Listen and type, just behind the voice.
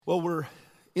Well, we're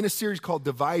in a series called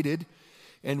Divided,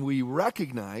 and we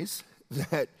recognize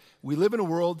that we live in a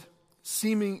world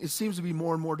it seems to be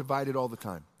more and more divided all the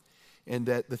time, and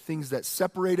that the things that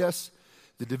separate us,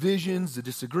 the divisions, the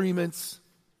disagreements,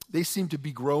 they seem to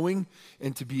be growing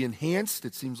and to be enhanced.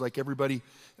 It seems like everybody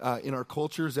in our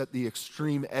culture is at the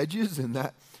extreme edges, and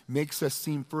that makes us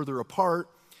seem further apart.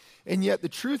 And yet the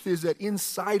truth is that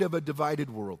inside of a divided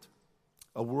world,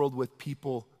 a world with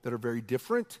people that are very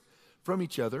different from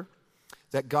each other,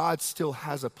 that God still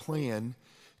has a plan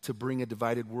to bring a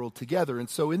divided world together. And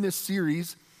so in this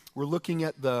series, we're looking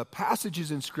at the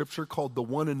passages in Scripture called the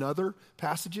one another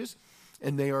passages,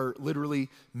 and they are literally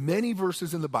many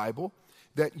verses in the Bible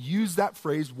that use that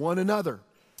phrase, one another.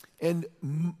 And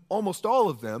almost all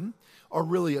of them are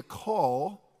really a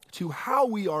call to how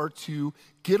we are to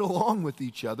get along with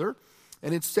each other,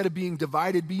 and instead of being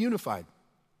divided, be unified.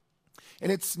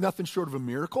 And it's nothing short of a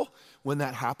miracle when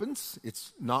that happens.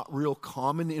 It's not real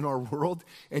common in our world,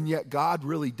 and yet God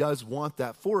really does want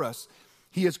that for us.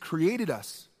 He has created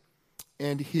us,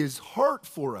 and His heart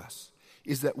for us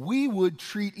is that we would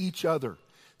treat each other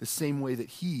the same way that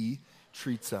He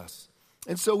treats us.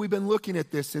 And so we've been looking at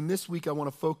this, and this week I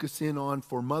want to focus in on,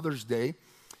 for Mother's Day,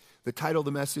 the title of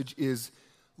the message is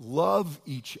Love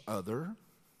Each Other,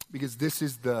 because this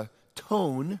is the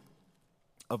tone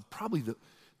of probably the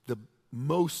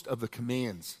most of the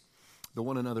commands, the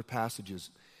one another passages,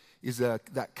 is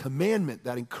that commandment,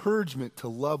 that encouragement to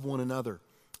love one another.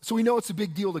 So we know it's a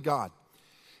big deal to God.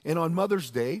 And on Mother's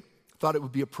Day, I thought it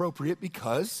would be appropriate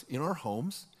because in our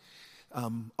homes,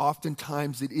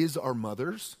 oftentimes it is our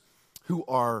mothers who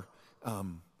are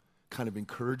kind of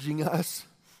encouraging us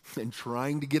and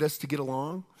trying to get us to get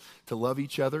along, to love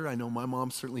each other. I know my mom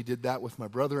certainly did that with my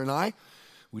brother and I.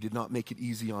 We did not make it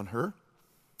easy on her.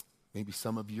 Maybe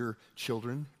some of your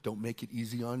children don't make it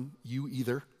easy on you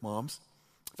either, moms.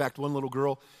 In fact, one little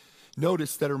girl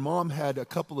noticed that her mom had a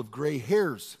couple of gray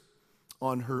hairs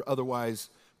on her otherwise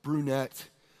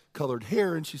brunette-colored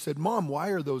hair, and she said, "Mom,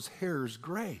 why are those hairs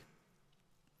gray?"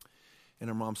 And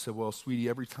her mom said, "Well, sweetie,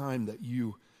 every time that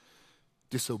you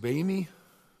disobey me,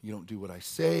 you don't do what I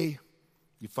say,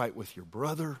 you fight with your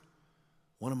brother,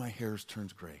 one of my hairs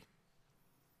turns gray."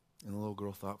 And the little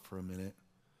girl thought for a minute.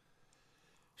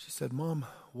 She said, "Mom,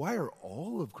 why are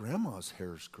all of Grandma's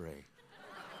hairs gray?"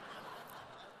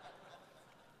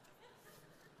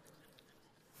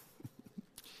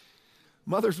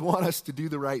 Mothers want us to do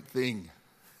the right thing.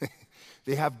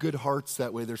 They have good hearts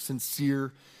that way. They're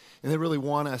sincere, and they really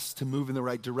want us to move in the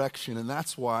right direction. And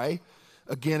that's why,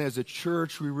 again, as a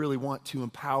church, we really want to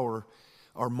empower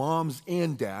our moms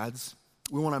and dads.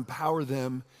 We want to empower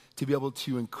them to be able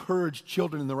to encourage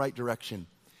children in the right direction.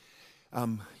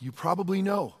 You probably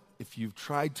know, if you've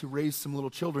tried to raise some little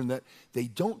children, that they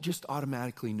don't just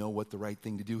automatically know what the right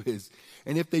thing to do is.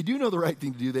 And if they do know the right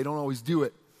thing to do, they don't always do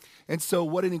it. And so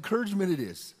what an encouragement it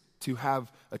is to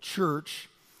have a church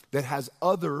that has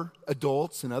other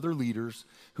adults and other leaders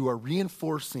who are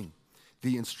reinforcing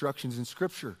the instructions in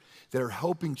Scripture, that are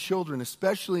helping children,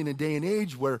 especially in a day and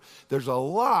age where there's a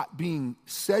lot being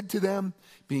said to them,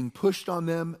 being pushed on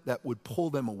them that would pull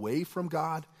them away from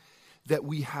God. That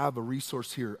we have a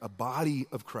resource here, a body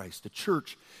of Christ, a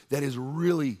church that is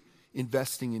really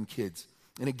investing in kids.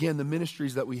 And again, the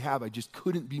ministries that we have, I just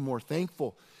couldn't be more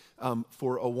thankful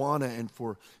for Awana and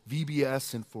for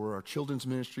VBS and for our children's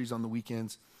ministries on the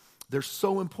weekends. They're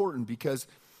so important because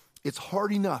it's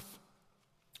hard enough,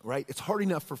 right? It's hard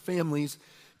enough for families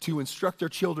to instruct their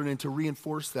children and to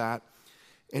reinforce that.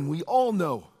 And we all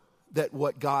know that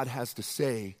what God has to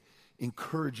say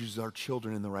encourages our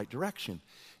children in the right direction.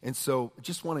 And so I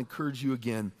just want to encourage you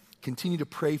again, continue to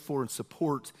pray for and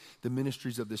support the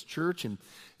ministries of this church, and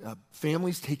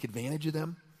families, take advantage of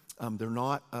them.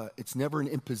 It's never an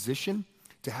imposition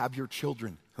to have your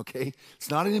children, okay? It's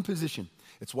not an imposition.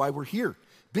 It's why we're here,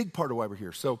 big part of why we're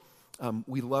here. So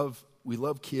we love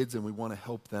kids, and we want to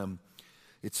help them.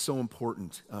 It's so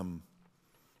important.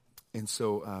 And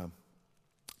so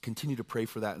continue to pray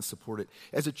for that and support it.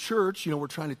 As a church, we're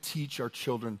trying to teach our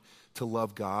children to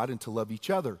love God and to love each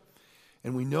other.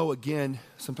 And we know, again,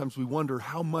 sometimes we wonder,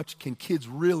 how much can kids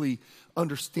really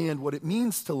understand what it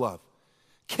means to love?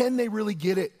 Can they really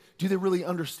get it? Do they really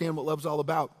understand what love's all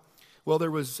about? Well,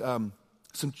 there was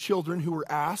some children who were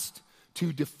asked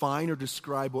to define or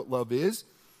describe what love is.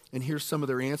 And here's some of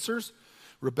their answers.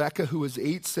 Rebecca, who was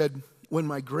 8, said, "When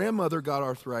my grandmother got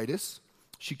arthritis,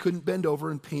 she couldn't bend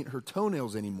over and paint her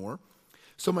toenails anymore.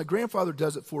 So my grandfather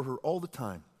does it for her all the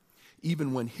time,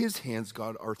 even when his hands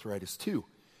got arthritis too.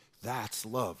 That's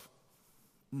love."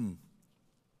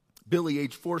 Billy,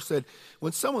 age 4, said,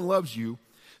 "When someone loves you,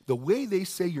 the way they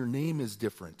say your name is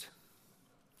different.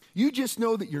 You just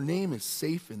know that your name is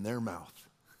safe in their mouth.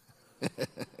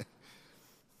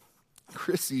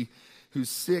 Chrissy, who's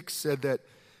 6,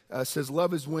 says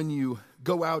love is when you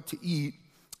go out to eat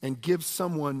and give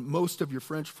someone most of your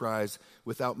French fries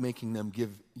without making them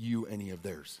give you any of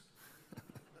theirs.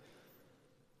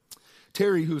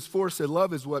 Terry, who's 4, said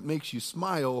love is what makes you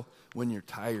smile when you're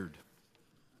tired.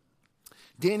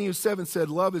 Danny, who's 7, said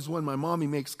love is when my mommy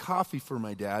makes coffee for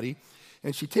my daddy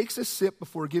and she takes a sip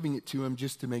before giving it to him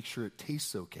just to make sure it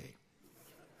tastes okay.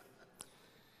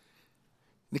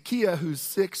 Nakia, who's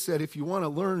 6, said if you want to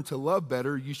learn to love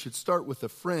better, you should start with a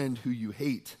friend who you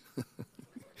hate.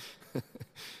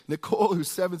 Nicole,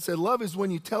 who's 7, said love is when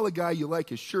you tell a guy you like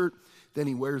his shirt, then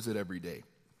he wears it every day.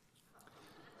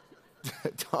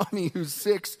 Tommy, who's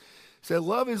 6, said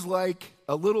love is like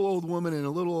a little old woman and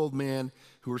a little old man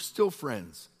who are still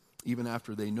friends, even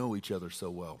after they know each other so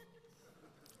well.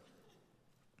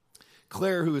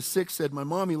 Claire, who is 6, said, my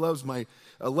mommy loves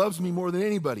me more than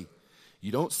anybody.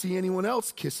 You don't see anyone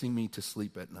else kissing me to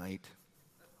sleep at night.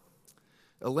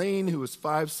 Elaine, who is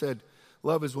 5, said,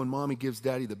 love is when mommy gives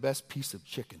daddy the best piece of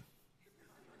chicken.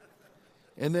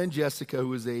 And then Jessica,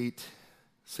 who is 8,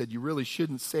 said, you really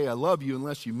shouldn't say I love you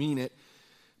unless you mean it.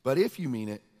 But if you mean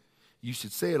it, you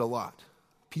should say it a lot.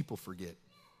 People forget.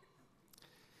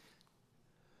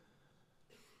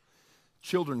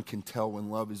 Children can tell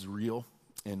when love is real,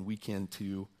 and we can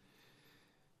too.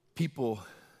 People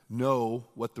know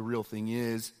what the real thing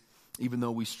is, even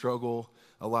though we struggle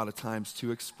a lot of times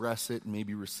to express it and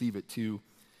maybe receive it too.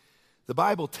 The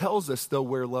Bible tells us, though,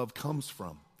 where love comes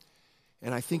from.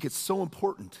 And I think it's so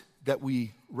important that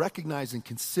we recognize and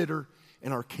consider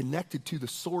and are connected to the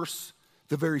source,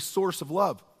 the very source of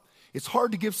love. It's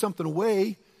hard to give something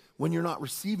away when you're not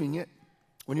receiving it,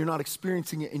 when you're not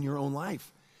experiencing it in your own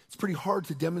life. It's pretty hard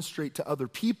to demonstrate to other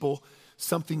people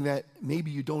something that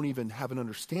maybe you don't even have an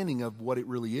understanding of what it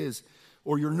really is,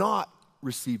 or you're not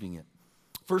receiving it.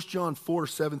 1 John 4,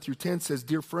 7 through 10 says,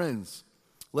 dear friends,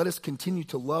 let us continue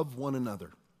to love one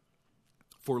another.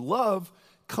 For love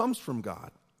comes from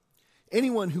God.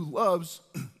 Anyone who loves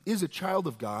is a child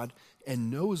of God and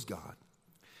knows God.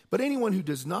 But anyone who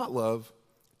does not love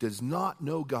does not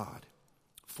know God,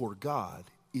 for God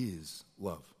is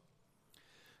love.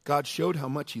 God showed how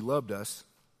much he loved us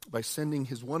by sending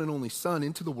his one and only Son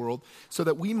into the world so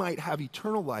that we might have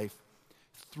eternal life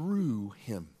through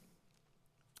him.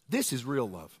 This is real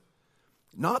love.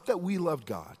 Not that we loved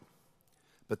God,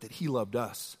 but that he loved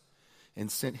us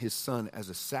and sent his Son as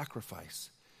a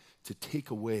sacrifice to take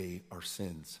away our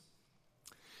sins.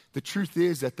 The truth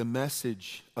is that the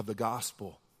message of the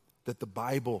gospel that the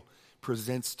Bible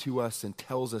presents to us and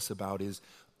tells us about is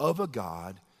of a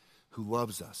God who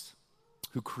loves us,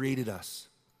 who created us,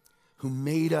 who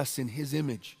made us in his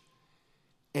image.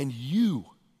 And you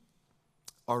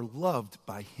are loved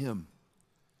by him.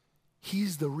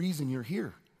 He's the reason you're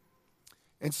here.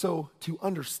 And so to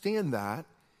understand that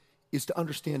is to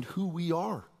understand who we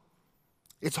are.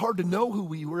 It's hard to know who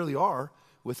we really are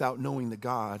without knowing the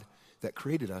God that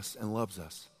created us and loves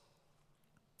us.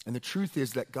 And the truth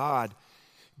is that God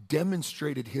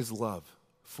demonstrated his love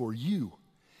for you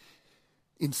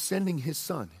in sending his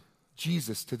Son,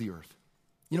 Jesus, to the earth.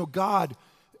 You know,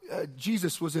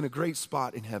 Jesus was in a great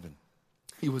spot in heaven.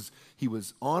 He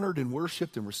was honored and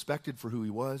worshiped and respected for who he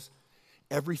was.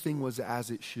 Everything was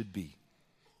as it should be.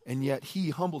 And yet he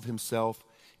humbled himself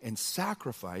and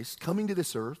sacrificed, coming to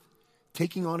this earth,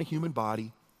 taking on a human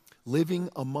body, living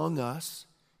among us.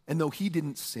 And though he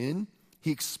didn't sin,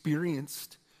 he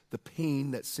experienced the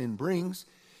pain that sin brings.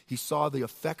 He saw the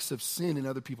effects of sin in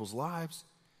other people's lives.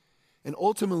 And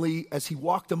ultimately, as he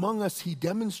walked among us, he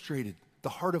demonstrated the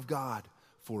heart of God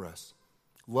for us,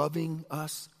 loving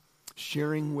us,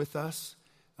 sharing with us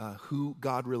who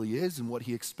God really is and what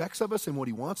he expects of us and what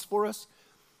he wants for us.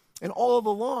 And all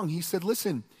along, he said,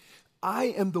 listen, I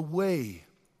am the way,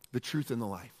 the truth, and the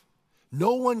life.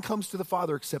 No one comes to the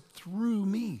Father except through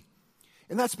me.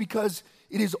 And that's because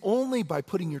it is only by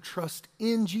putting your trust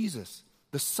in Jesus,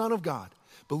 the Son of God,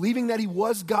 believing that he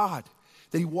was God,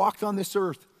 that he walked on this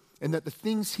earth, and that the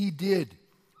things he did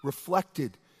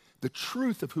reflected the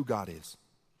truth of who God is,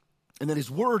 and that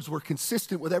his words were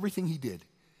consistent with everything he did,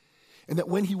 and that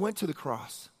when he went to the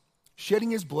cross,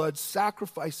 shedding his blood,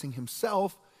 sacrificing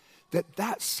himself,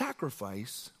 that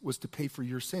sacrifice was to pay for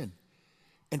your sin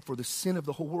and for the sin of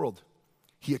the whole world.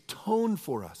 He atoned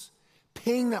for us,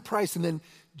 paying that price, and then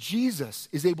Jesus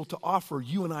is able to offer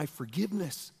you and I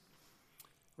forgiveness,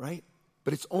 right?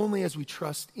 But it's only as we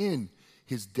trust in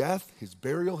his death, his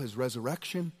burial, his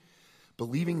resurrection,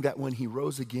 believing that when he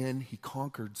rose again, he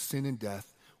conquered sin and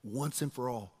death once and for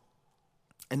all.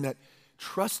 And that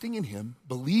trusting in him,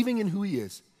 believing in who he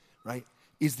is, right,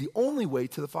 is the only way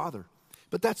to the Father.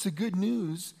 But that's the good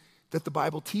news that the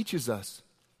Bible teaches us.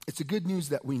 It's the good news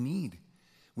that we need.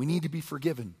 We need to be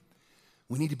forgiven.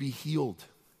 We need to be healed.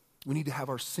 We need to have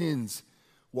our sins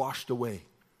washed away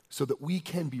so that we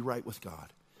can be right with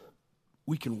God.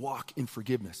 We can walk in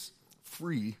forgiveness,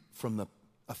 free from the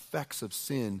effects of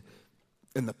sin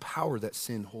and the power that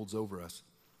sin holds over us.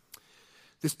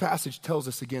 This passage tells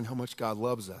us again how much God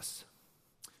loves us.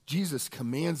 Jesus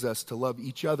commands us to love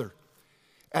each other.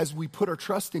 As we put our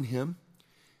trust in him,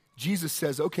 Jesus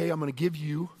says, okay, I'm going to give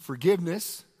you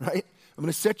forgiveness, right? I'm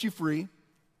going to set you free.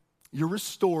 You're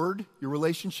restored. Your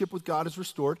relationship with God is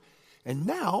restored. And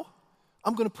now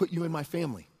I'm going to put you in my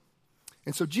family.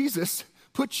 And so Jesus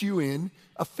puts you in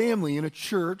a family, in a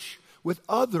church with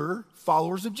other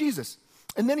followers of Jesus.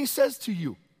 And then he says to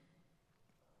you,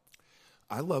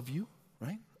 I love you,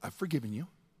 right? I've forgiven you.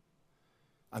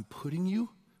 I'm putting you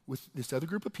with this other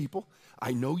group of people.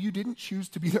 I know you didn't choose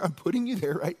to be there. I'm putting you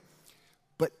there, right?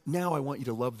 But now I want you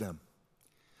to love them.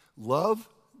 Love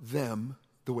them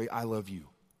the way I love you.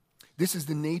 This is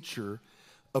the nature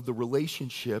of the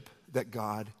relationship that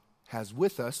God has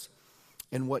with us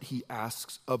and what he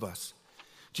asks of us.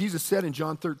 Jesus said in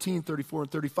John 13, 34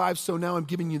 and 35, so now I'm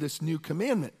giving you this new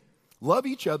commandment. Love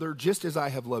each other just as I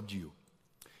have loved you.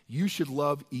 You should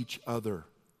love each other.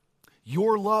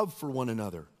 Your love for one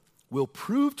another will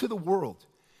prove to the world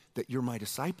that you're my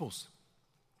disciples.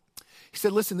 He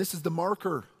said, listen, this is the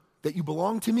marker that you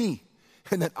belong to me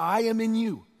and that I am in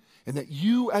you and that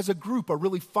you as a group are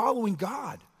really following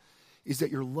God, is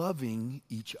that you're loving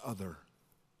each other.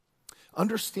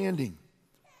 Understanding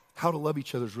how to love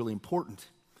each other is really important.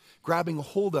 Grabbing a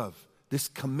hold of this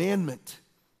commandment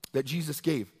that Jesus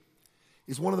gave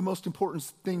is one of the most important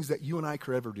things that you and I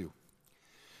could ever do.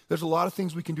 There's a lot of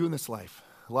things we can do in this life,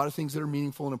 a lot of things that are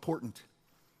meaningful and important.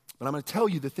 But I'm going to tell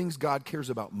you the things God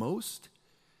cares about most.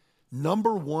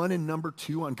 Number one and number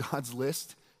two on God's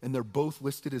list, and they're both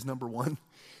listed as number one,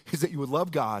 is that you would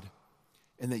love God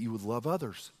and that you would love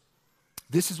others.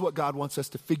 This is what God wants us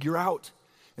to figure out.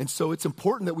 And so it's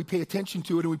important that we pay attention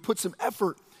to it and we put some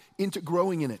effort into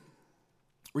growing in it.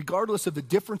 Regardless of the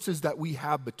differences that we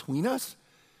have between us,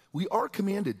 we are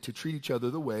commanded to treat each other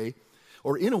the way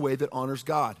or in a way that honors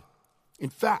God. In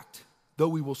fact, though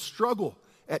we will struggle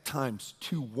at times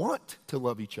to want to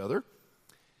love each other,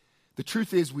 the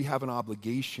truth is we have an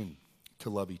obligation to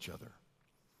love each other.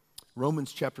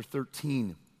 Romans chapter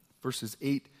 13, verses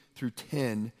 8 through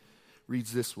 10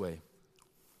 reads this way.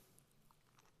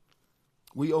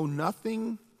 We owe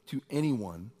nothing to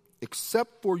anyone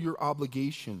except for your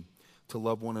obligation to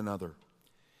love one another.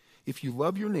 If you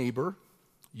love your neighbor,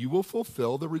 you will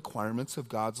fulfill the requirements of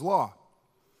God's law.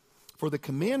 For the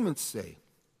commandments say,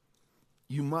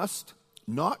 you must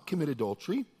not commit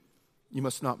adultery, you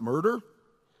must not murder,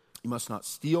 you must not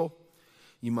steal,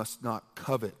 you must not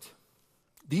covet.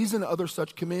 These and other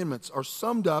such commandments are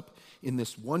summed up in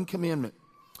this one commandment: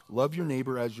 love your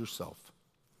neighbor as yourself.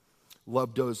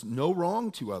 Love does no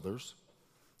wrong to others,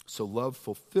 so love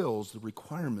fulfills the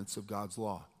requirements of God's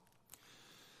law.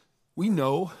 We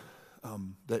know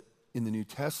that in the New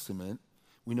Testament,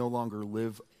 we no longer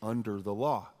live under the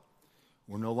law.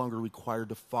 We're no longer required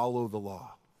to follow the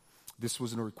law. This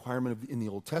was a requirement in the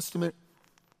Old Testament.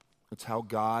 It's how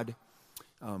God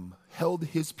held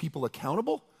his people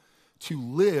accountable to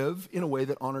live in a way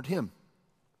that honored him.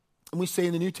 And we say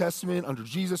in the New Testament, under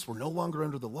Jesus, we're no longer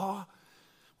under the law.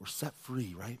 We're set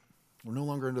free, right? We're no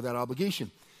longer under that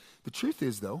obligation. The truth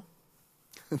is, though,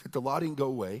 that the law didn't go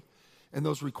away, and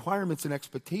those requirements and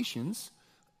expectations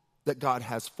that God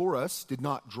has for us did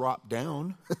not drop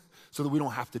down so that we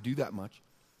don't have to do that much.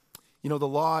 You know, the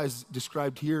law is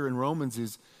described here in Romans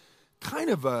is kind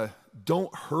of a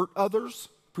don't hurt others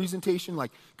presentation.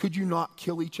 Like, could you not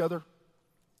kill each other?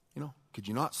 You know, could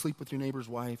you not sleep with your neighbor's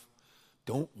wife?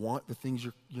 Don't want the things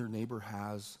your neighbor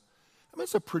has. I mean,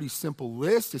 it's a pretty simple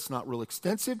list. It's not real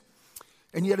extensive.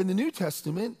 And yet in the New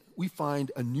Testament, we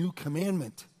find a new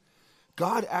commandment.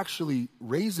 God actually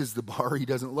raises the bar. He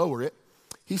doesn't lower it.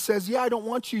 He says, yeah, I don't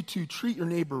want you to treat your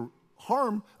neighbor with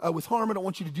harm. I don't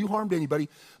want you to do harm to anybody.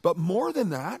 But more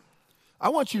than that, I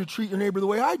want you to treat your neighbor the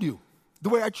way I do, the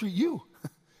way I treat you.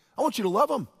 I want you to love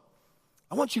them.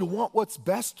 I want you to want what's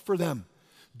best for them.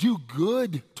 Do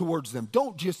good towards them.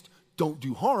 Don't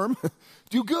do harm.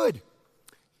 Do good.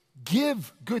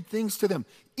 Give good things to them.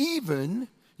 Even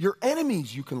your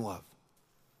enemies you can love.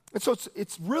 And so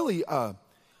it's really a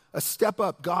step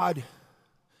up. God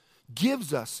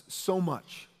gives us so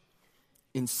much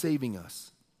in saving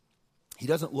us. He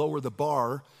doesn't lower the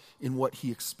bar in what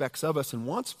he expects of us and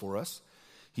wants for us.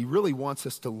 He really wants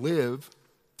us to live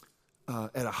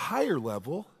at a higher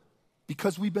level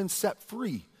because we've been set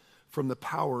free from the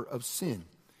power of sin.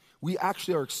 We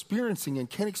actually are experiencing and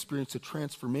can experience a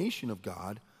transformation of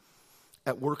God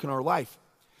at work in our life.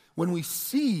 When we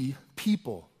see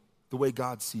people the way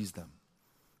God sees them,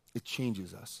 it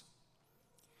changes us.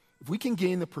 If we can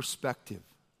gain the perspective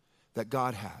that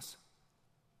God has,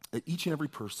 that each and every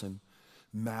person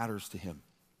matters to him.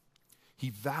 He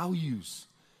values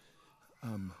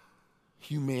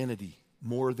humanity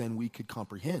more than we could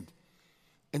comprehend.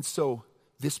 And so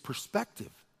this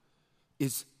perspective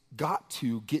is got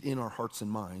to get in our hearts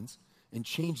and minds and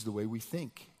change the way we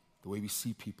think, the way we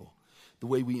see people, the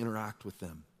way we interact with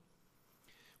them.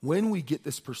 When we get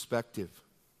this perspective,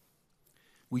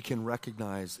 we can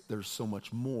recognize there's so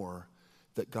much more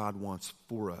that God wants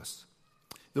for us.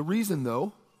 The reason,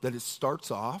 though, that it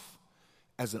starts off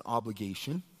as an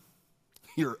obligation,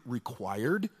 you're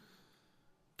required.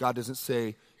 God doesn't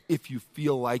say, if you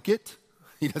feel like it.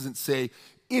 He doesn't say,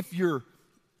 if you're,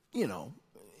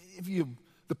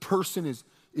 the person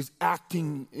is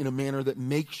acting in a manner that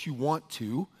makes you want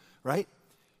to, right?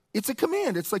 It's a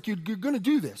command. It's like you're going to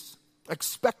do this.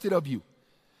 Expect it of you.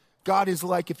 God is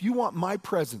like, if you want my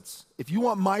presence, if you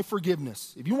want my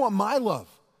forgiveness, if you want my love,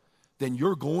 then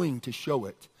you're going to show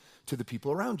it to the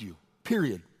people around you,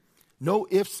 period. No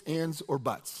ifs, ands, or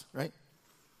buts, right?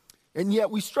 And yet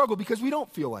we struggle because we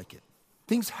don't feel like it.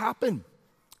 Things happen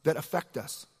that affect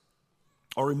us.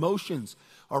 Our emotions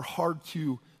are hard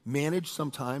to manage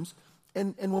sometimes,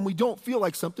 and when we don't feel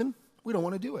like something, we don't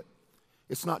want to do it.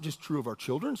 It's not just true of our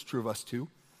children, it's true of us too.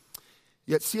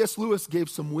 Yet C.S. Lewis gave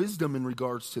some wisdom in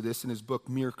regards to this in his book,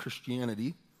 Mere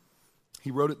Christianity.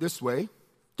 He wrote it this way: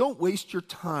 don't waste your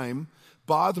time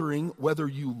bothering whether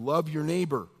you love your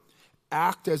neighbor.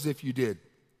 Act as if you did.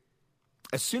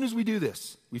 As soon as we do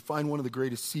this, we find one of the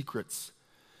greatest secrets.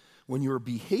 When you are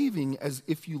behaving as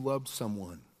if you loved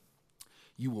someone,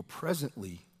 you will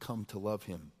presently come to love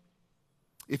him.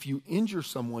 If you injure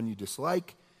someone you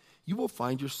dislike, you will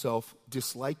find yourself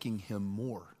disliking him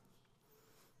more.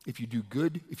 If you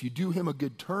do him a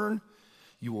good turn,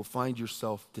 you will find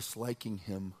yourself disliking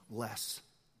him less.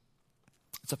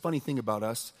 It's a funny thing about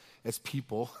us as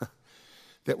people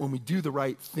that when we do the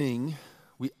right thing,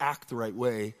 we act the right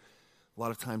way, a lot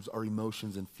of times our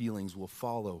emotions and feelings will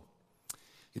follow.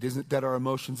 It isn't that our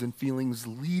emotions and feelings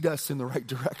lead us in the right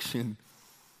direction.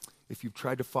 If you've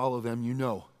tried to follow them, you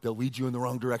know they'll lead you in the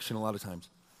wrong direction a lot of times.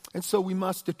 And so we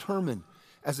must determine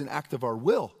as an act of our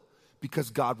will,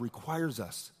 because God requires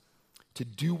us to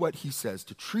do what he says,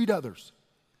 to treat others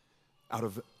out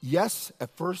of, yes,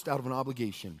 at first out of an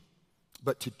obligation,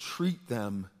 but to treat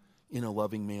them in a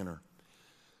loving manner.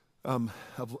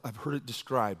 I've heard it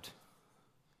described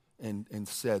and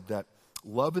said that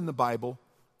love in the Bible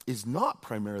is not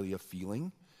primarily a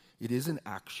feeling, it is an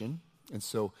action. And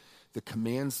so the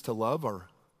commands to love are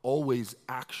always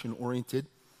action-oriented.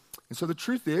 And so the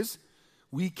truth is,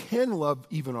 we can love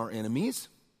even our enemies.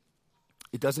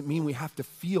 It doesn't mean we have to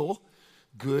feel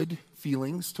good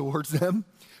feelings towards them,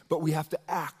 but we have to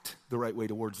act the right way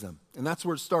towards them. And that's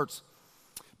where it starts.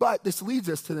 But this leads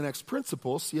us to the next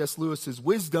principle. C.S. Lewis's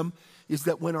wisdom is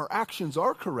that when our actions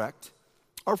are correct,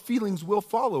 our feelings will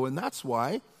follow. And that's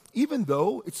why, even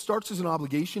though it starts as an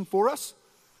obligation for us,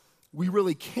 we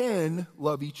really can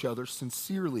love each other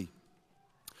sincerely.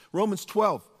 Romans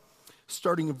 12,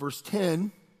 starting in verse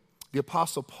 10, the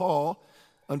Apostle Paul,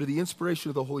 under the inspiration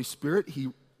of the Holy Spirit, he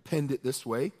penned it this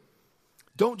way: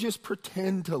 don't just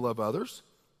pretend to love others,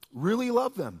 really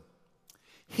love them.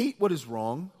 Hate what is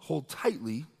wrong, hold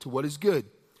tightly to what is good.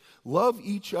 Love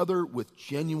each other with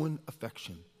genuine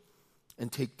affection,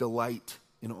 and take delight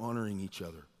in honoring each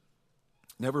other.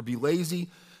 Never be lazy,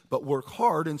 but work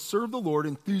hard and serve the Lord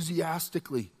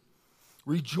enthusiastically.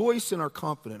 Rejoice in our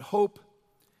confident hope,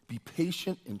 be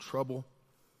patient in trouble,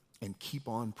 and keep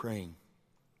on praying.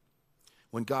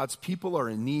 When God's people are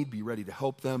in need, be ready to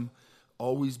help them.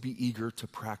 Always be eager to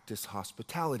practice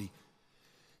hospitality.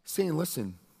 Saying,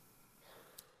 listen,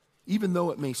 even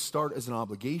though it may start as an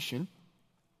obligation,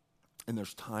 and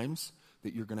there's times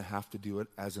that you're going to have to do it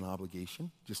as an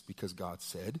obligation, just because God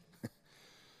said,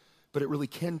 but it really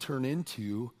can turn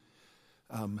into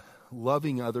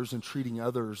loving others and treating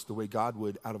others the way God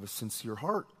would out of a sincere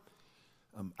heart,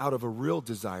 out of a real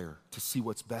desire to see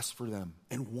what's best for them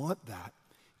and want that,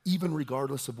 even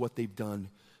regardless of what they've done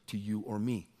to you or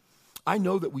me. I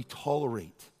know that we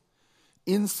tolerate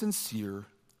insincere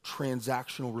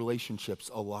transactional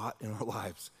relationships a lot in our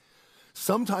lives.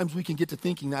 Sometimes we can get to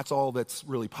thinking that's all that's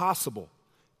really possible,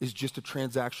 is just a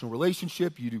transactional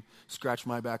relationship. You do scratch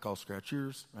my back, I'll scratch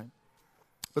yours, right?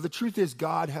 But the truth is,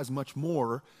 God has much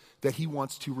more that he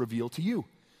wants to reveal to you.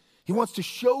 He wants to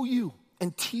show you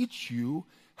and teach you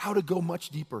how to go much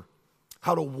deeper,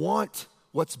 how to want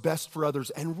what's best for others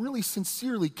and really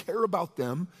sincerely care about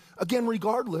them, again,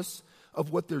 regardless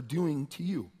of what they're doing to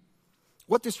you.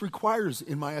 What this requires,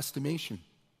 in my estimation,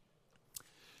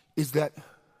 is that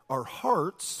our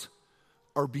hearts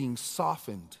are being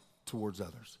softened towards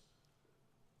others,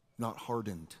 not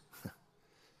hardened.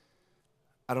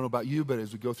 I don't know about you, but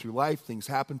as we go through life, things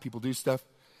happen, people do stuff.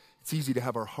 It's easy to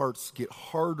have our hearts get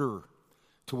harder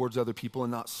towards other people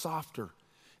and not softer.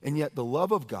 And yet the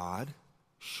love of God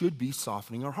should be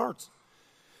softening our hearts.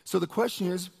 So the question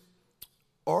is,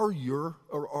 are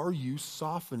you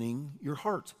softening your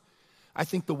heart? I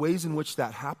think the ways in which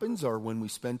that happens are when we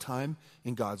spend time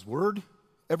in God's Word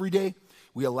every day.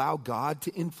 We allow God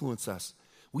to influence us.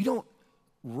 We don't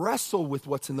wrestle with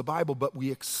what's in the Bible, but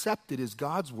we accept it as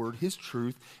God's Word, His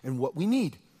truth, and what we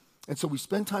need. And so we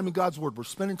spend time in God's Word. We're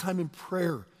spending time in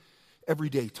prayer every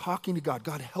day, talking to God.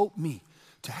 God, help me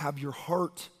to have your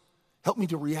heart. Help me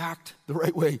to react the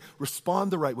right way,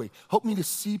 respond the right way. Help me to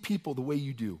see people the way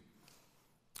you do.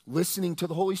 Listening to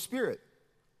the Holy Spirit.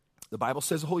 The Bible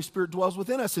says the Holy Spirit dwells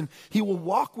within us, and He will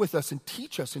walk with us and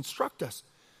teach us, instruct us,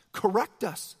 correct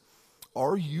us.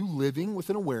 Are you living with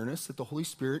an awareness that the Holy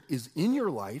Spirit is in your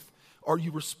life? Are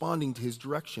you responding to His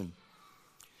direction?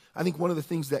 I think one of the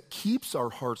things that keeps our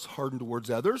hearts hardened towards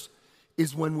others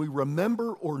is when we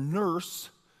remember or nurse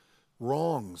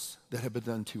wrongs that have been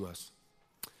done to us.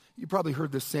 You probably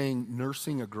heard this saying,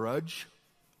 nursing a grudge,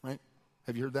 right?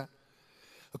 Have you heard that?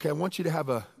 Okay, I want you to have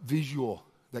a visual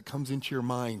that comes into your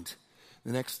mind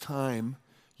the next time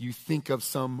you think of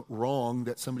some wrong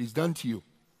that somebody's done to you.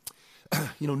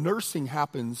 You know, nursing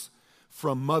happens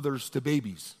from mothers to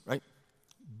babies, right?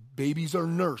 Babies are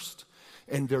nursed,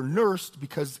 and they're nursed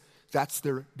because that's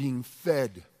their being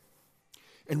fed.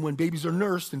 And when babies are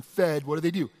nursed and fed, what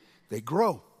do? They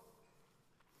grow.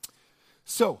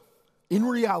 So, in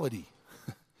reality,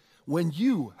 when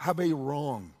you have a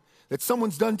wrong that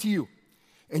someone's done to you,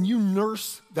 and you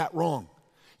nurse that wrong,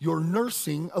 you're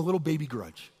nursing a little baby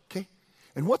grudge, okay?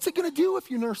 And what's it going to do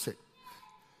if you nurse it?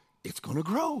 It's going to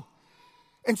grow.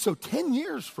 And so 10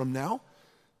 years from now,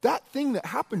 that thing that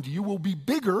happened to you will be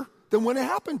bigger than when it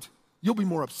happened. You'll be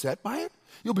more upset by it.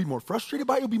 You'll be more frustrated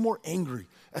by it. You'll be more angry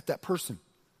at that person.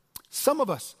 Some of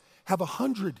us have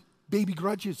 100 baby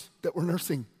grudges that we're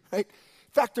nursing, right?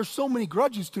 In fact, there's so many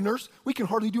grudges to nurse, we can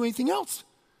hardly do anything else.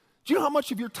 Do you know how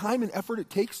much of your time and effort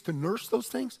it takes to nurse those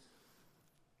things?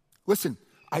 Listen,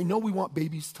 I know we want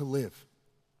babies to live.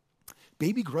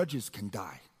 Baby grudges can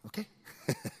die, okay?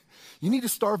 You need to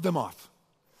starve them off.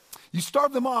 You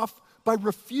starve them off by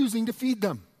refusing to feed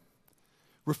them,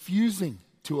 refusing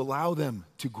to allow them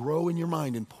to grow in your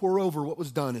mind and pour over what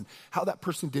was done and how that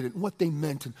person did it and what they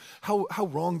meant and how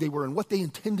wrong they were and what they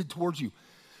intended towards you.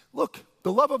 Look,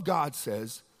 the love of God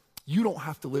says you don't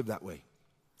have to live that way.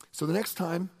 So the next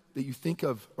time that you think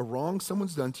of a wrong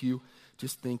someone's done to you,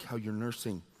 just think how you're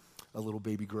nursing a little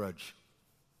baby grudge.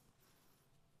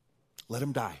 Let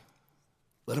him die.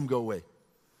 Let him go away.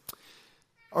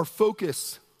 Our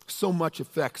focus so much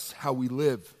affects how we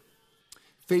live.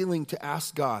 Failing to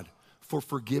ask God for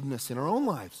forgiveness in our own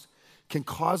lives can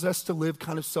cause us to live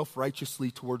kind of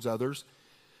self-righteously towards others.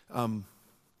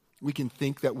 We can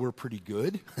think that we're pretty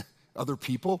good. Other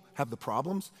people have the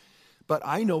problems. But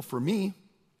I know for me,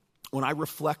 when I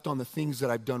reflect on the things that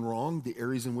I've done wrong, the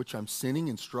areas in which I'm sinning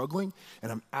and struggling,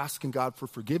 and I'm asking God for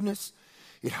forgiveness,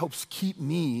 it helps keep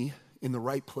me in the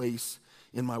right place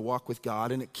in my walk with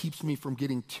God, and it keeps me from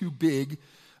getting too big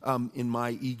in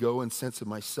my ego and sense of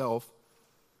myself.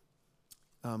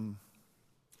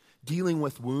 Dealing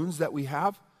with wounds that we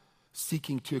have,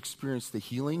 seeking to experience the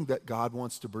healing that God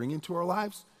wants to bring into our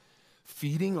lives,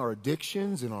 feeding our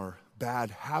addictions and our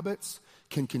bad habits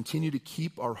can continue to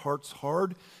keep our hearts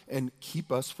hard and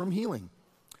keep us from healing.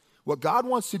 What God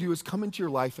wants to do is come into your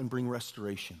life and bring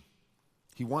restoration.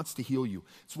 He wants to heal you.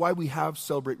 It's why we have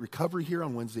Celebrate Recovery here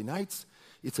on Wednesday nights.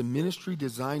 It's a ministry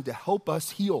designed to help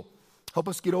us heal, help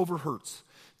us get over hurts,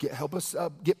 help us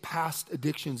get past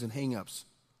addictions and hang-ups.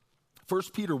 1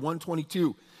 Peter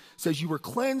 1:22 says, you were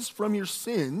cleansed from your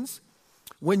sins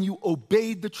when you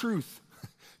obeyed the truth.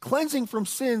 Cleansing from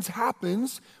sins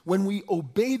happens when we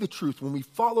obey the truth, when we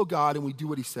follow God and we do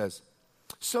what He says.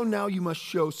 So now you must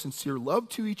show sincere love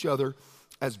to each other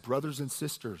as brothers and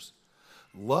sisters.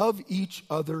 Love each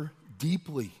other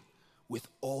deeply with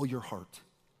all your heart.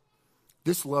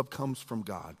 This love comes from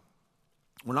God.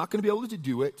 We're not going to be able to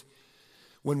do it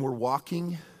when we're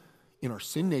walking in our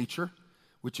sin nature,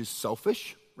 which is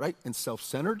selfish, right, and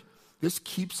self-centered. This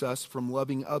keeps us from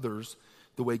loving others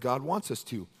the way God wants us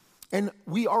to. And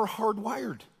we are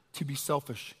hardwired to be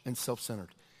selfish and self-centered,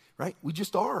 right? We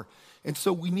just are. And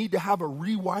so we need to have a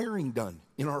rewiring done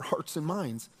in our hearts and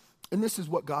minds. And this is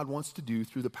what God wants to do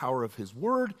through the power of his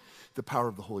word, the power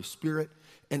of the Holy Spirit,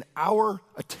 and our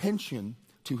attention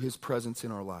to his presence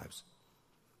in our lives.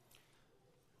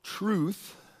 True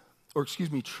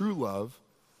love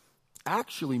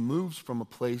actually moves from a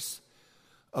place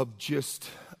of just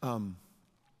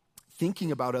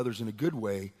thinking about others in a good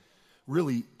way.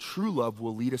 Really, true love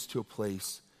will lead us to a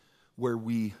place where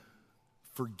we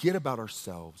forget about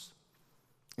ourselves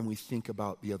and we think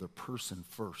about the other person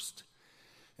first.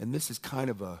 And this is kind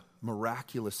of a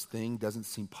miraculous thing. Doesn't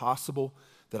seem possible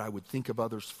that I would think of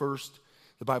others first.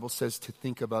 The Bible says to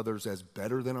think of others as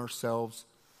better than ourselves,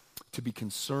 to be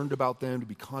concerned about them, to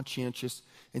be conscientious,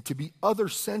 and to be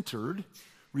other-centered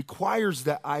requires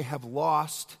that I have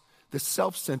lost the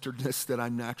self-centeredness that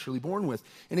I'm naturally born with.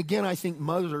 And again, I think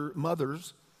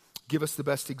mothers give us the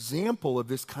best example of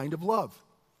this kind of love.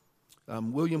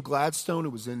 William Gladstone, who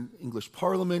was in English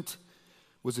Parliament,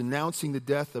 was announcing the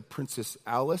death of Princess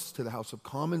Alice to the House of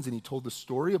Commons, and he told the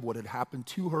story of what had happened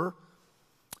to her.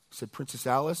 He said, Princess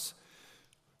Alice,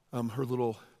 her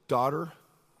little daughter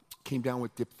came down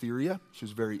with diphtheria. She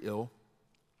was very ill.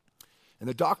 And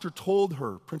the doctor told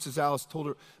her, Princess Alice told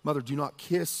her, mother, do not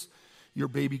kiss your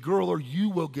baby girl or you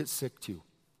will get sick too.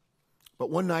 But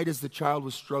one night as the child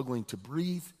was struggling to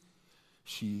breathe,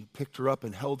 she picked her up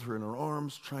and held her in her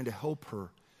arms, trying to help her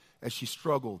as she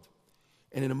struggled.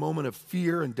 And in a moment of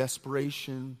fear and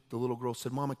desperation, the little girl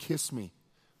said, Mama, kiss me.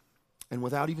 And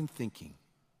without even thinking,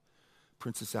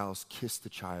 Princess Alice kissed the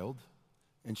child,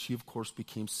 and she, of course,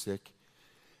 became sick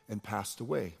and passed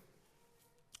away.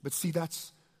 But see,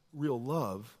 that's real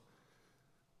love.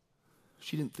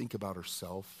 She didn't think about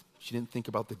herself. She didn't think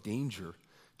about the danger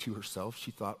to herself.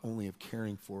 She thought only of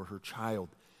caring for her child.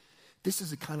 This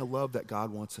is the kind of love that God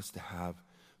wants us to have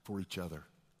for each other.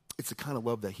 It's the kind of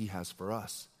love that he has for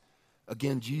us.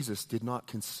 Again, Jesus did not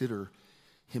consider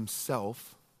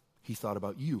himself. He thought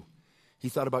about you. He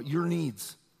thought about your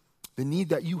needs, the need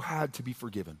that you had to be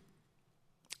forgiven.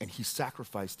 And he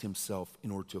sacrificed himself in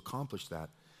order to accomplish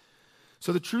that.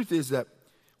 So the truth is that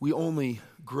we only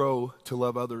grow to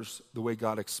love others the way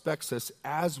God expects us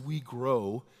as we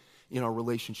grow in our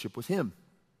relationship with him.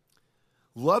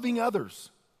 Loving others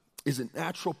is a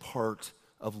natural part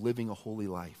of living a holy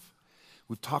life.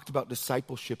 We've talked about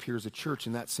discipleship here as a church,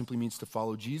 and that simply means to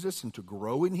follow Jesus and to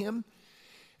grow in him.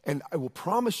 And I will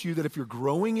promise you that if you're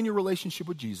growing in your relationship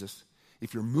with Jesus,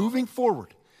 if you're moving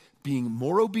forward, being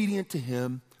more obedient to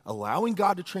him, allowing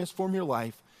God to transform your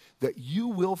life, that you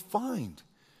will find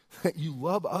that you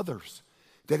love others,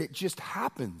 that it just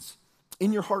happens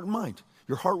in your heart and mind.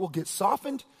 Your heart will get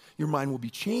softened, your mind will be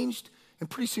changed, and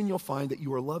pretty soon you'll find that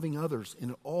you are loving others in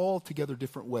an altogether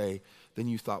different way than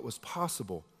you thought was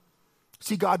possible.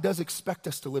 See, God does expect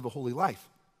us to live a holy life.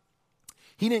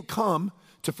 He didn't come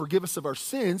to forgive us of our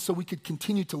sins so we could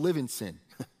continue to live in sin.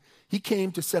 He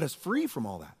came to set us free from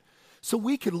all that, so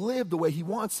we could live the way he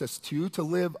wants us to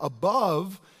live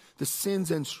above the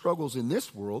sins and struggles in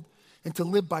this world, and to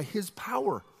live by his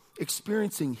power,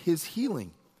 experiencing his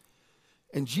healing.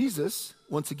 And Jesus,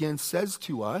 once again, says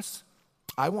to us,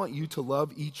 I want you to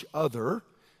love each other,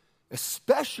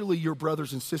 especially your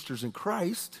brothers and sisters in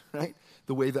Christ, right,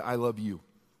 the way that I love you.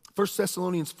 1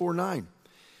 Thessalonians 4:9.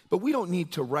 But we don't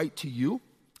need to write to you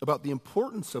about the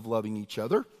importance of loving each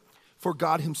other, for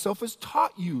God himself has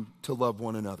taught you to love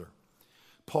one another.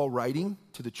 Paul, writing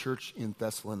to the church in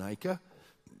Thessalonica,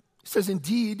 says,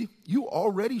 indeed, you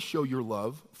already show your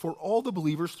love for all the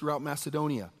believers throughout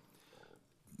Macedonia.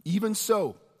 Even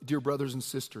so, dear brothers and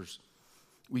sisters,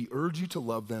 we urge you to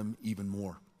love them even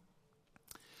more.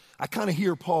 I kind of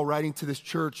hear Paul writing to this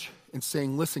church and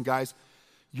saying, listen, guys,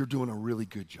 you're doing a really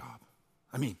good job.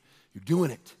 I mean, you're doing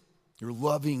it. You're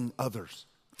loving others.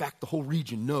 In fact, the whole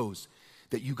region knows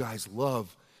that you guys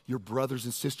love your brothers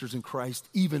and sisters in Christ,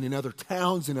 even in other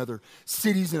towns, in other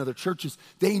cities, in other churches.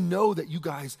 They know that you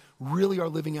guys really are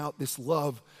living out this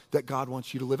love that God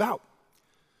wants you to live out.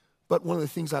 But one of the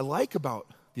things I like about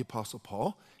the Apostle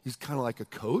Paul, he's kind of like a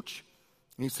coach.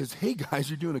 And he says, hey guys,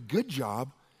 you're doing a good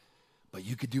job, but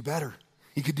you could do better.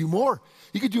 You could do more.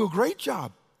 You could do a great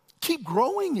job. Keep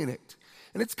growing in it.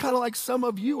 And it's kind of like some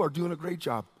of you are doing a great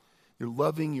job. You're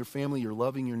loving your family, you're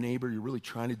loving your neighbor, you're really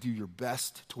trying to do your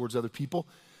best towards other people.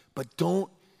 But don't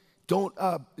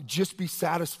just be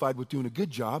satisfied with doing a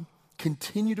good job.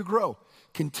 Continue to grow.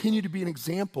 Continue to be an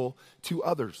example to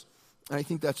others. And I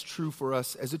think that's true for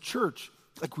us as a church.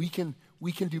 Like we can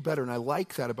do better. And I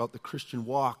like that about the Christian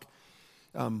walk,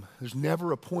 There's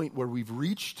never a point where we've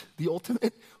reached the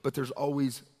ultimate, but there's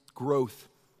always growth.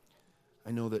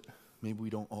 I know that maybe we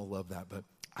don't all love that, but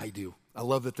I do. I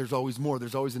love that there's always more.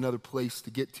 There's always another place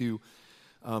to get to,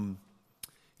 and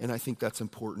I think that's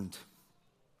important.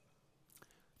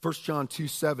 1 John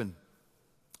 2:7,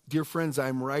 dear friends, I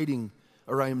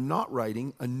am not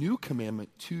writing a new commandment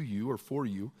to you or for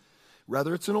you.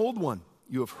 Rather, it's an old one.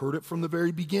 You have heard it from the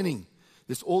very beginning.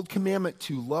 This old commandment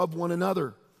to love one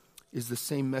another is the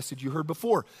same message you heard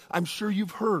before. I'm sure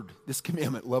you've heard this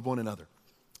commandment, love one another.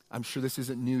 I'm sure this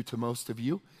isn't new to most of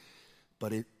you,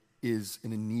 but it is a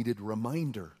needed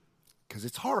reminder because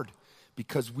it's hard,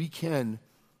 because we can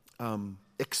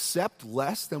accept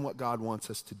less than what God wants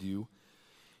us to do.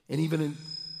 And even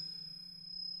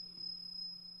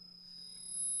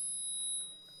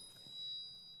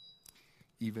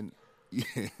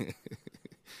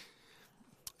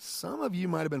some of you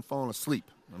might have been falling asleep.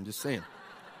 I'm just saying.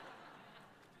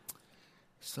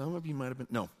 Some of you might have been,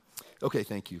 no. Okay,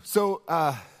 thank you. So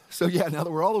yeah, now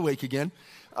that we're all awake again,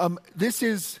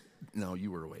 no,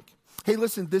 you were awake. Hey,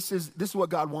 listen, this is what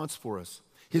God wants for us.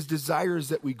 His desire is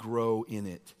that we grow in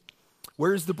it.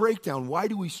 Where is the breakdown? Why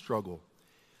do we struggle?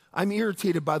 I'm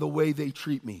irritated by the way they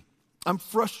treat me. I'm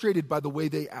frustrated by the way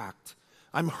they act.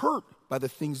 I'm hurt by the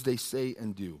things they say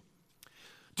and do.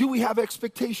 Do we have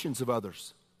expectations of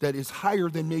others that is higher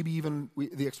than maybe even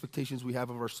the expectations we have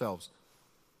of ourselves?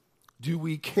 Do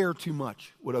we care too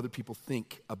much what other people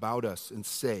think about us and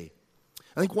say?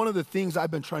 I think one of the things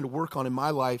I've been trying to work on in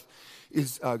my life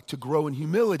is to grow in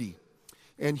humility.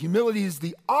 And humility is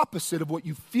the opposite of what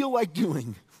you feel like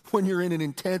doing when you're in an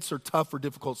intense or tough or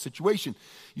difficult situation.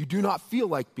 You do not feel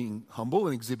like being humble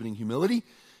and exhibiting humility.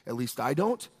 At least I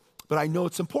don't. But I know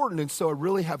it's important, and so I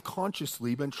really have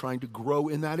consciously been trying to grow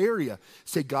in that area.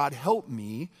 Say, God, help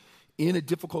me in a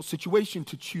difficult situation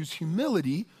to choose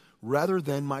humility rather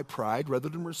than my pride, rather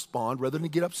than respond, rather than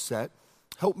get upset.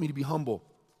 Help me to be humble.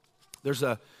 There's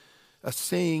a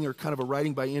saying or kind of a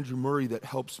writing by Andrew Murray that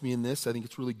helps me in this. I think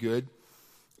it's really good.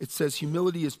 It says,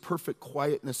 humility is perfect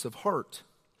quietness of heart.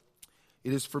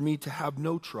 It is for me to have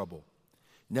no trouble,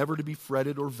 never to be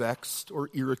fretted or vexed or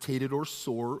irritated or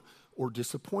sore or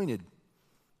disappointed.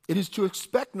 It is to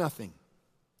expect nothing,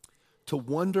 to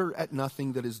wonder at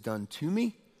nothing that is done to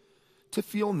me, to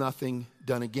feel nothing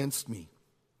done against me.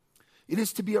 It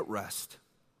is to be at rest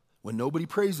when nobody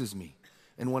praises me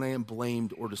and when I am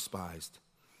blamed or despised.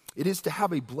 It is to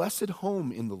have a blessed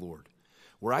home in the Lord,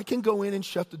 where I can go in and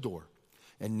shut the door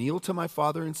and kneel to my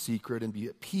Father in secret and be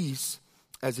at peace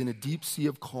as in a deep sea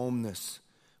of calmness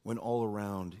when all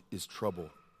around is trouble.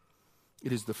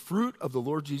 It is the fruit of the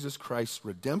Lord Jesus Christ's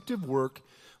redemptive work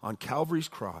on Calvary's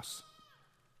cross,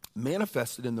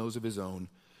 manifested in those of his own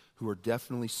who are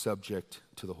definitely subject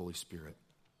to the Holy Spirit.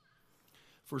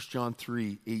 1 John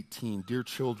 3:18, dear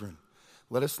children,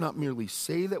 let us not merely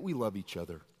say that we love each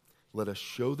other. Let us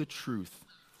show the truth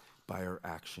by our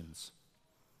actions.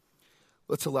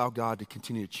 Let's allow God to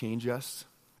continue to change us,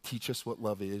 teach us what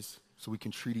love is, so we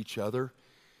can treat each other,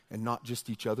 and not just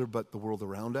each other, but the world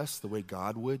around us, the way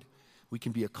God would. We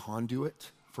can be a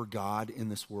conduit for God in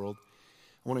this world.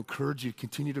 I want to encourage you to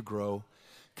continue to grow.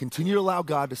 Continue to allow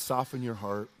God to soften your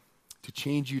heart, to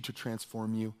change you, to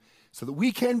transform you, so that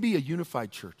we can be a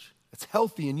unified church that's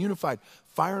healthy and unified,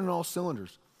 firing on all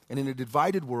cylinders. And in a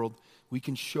divided world, we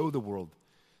can show the world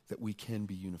that we can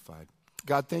be unified.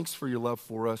 God, thanks for your love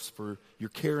for us, for your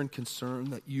care and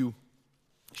concern that you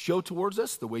show towards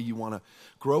us, the way you want to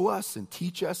grow us and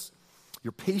teach us.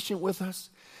 You're patient with us.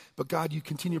 But God, you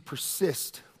continue to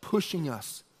persist, pushing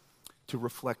us to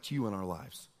reflect you in our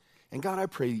lives. And God, I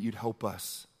pray that you'd help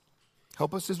us.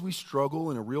 Help us as we struggle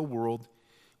in a real world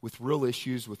with real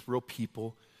issues, with real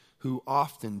people who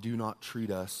often do not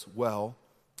treat us well.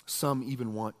 Some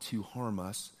even want to harm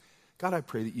us. God, I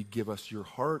pray that you'd give us your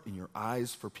heart and your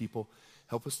eyes for people.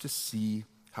 Help us to see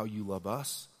how you love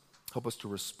us. Help us to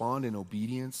respond in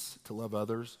obedience to love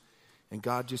others. And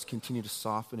God, just continue to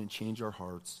soften and change our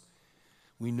hearts.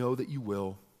 We know that you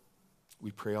will.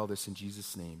 We pray all this in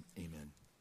Jesus' name. Amen.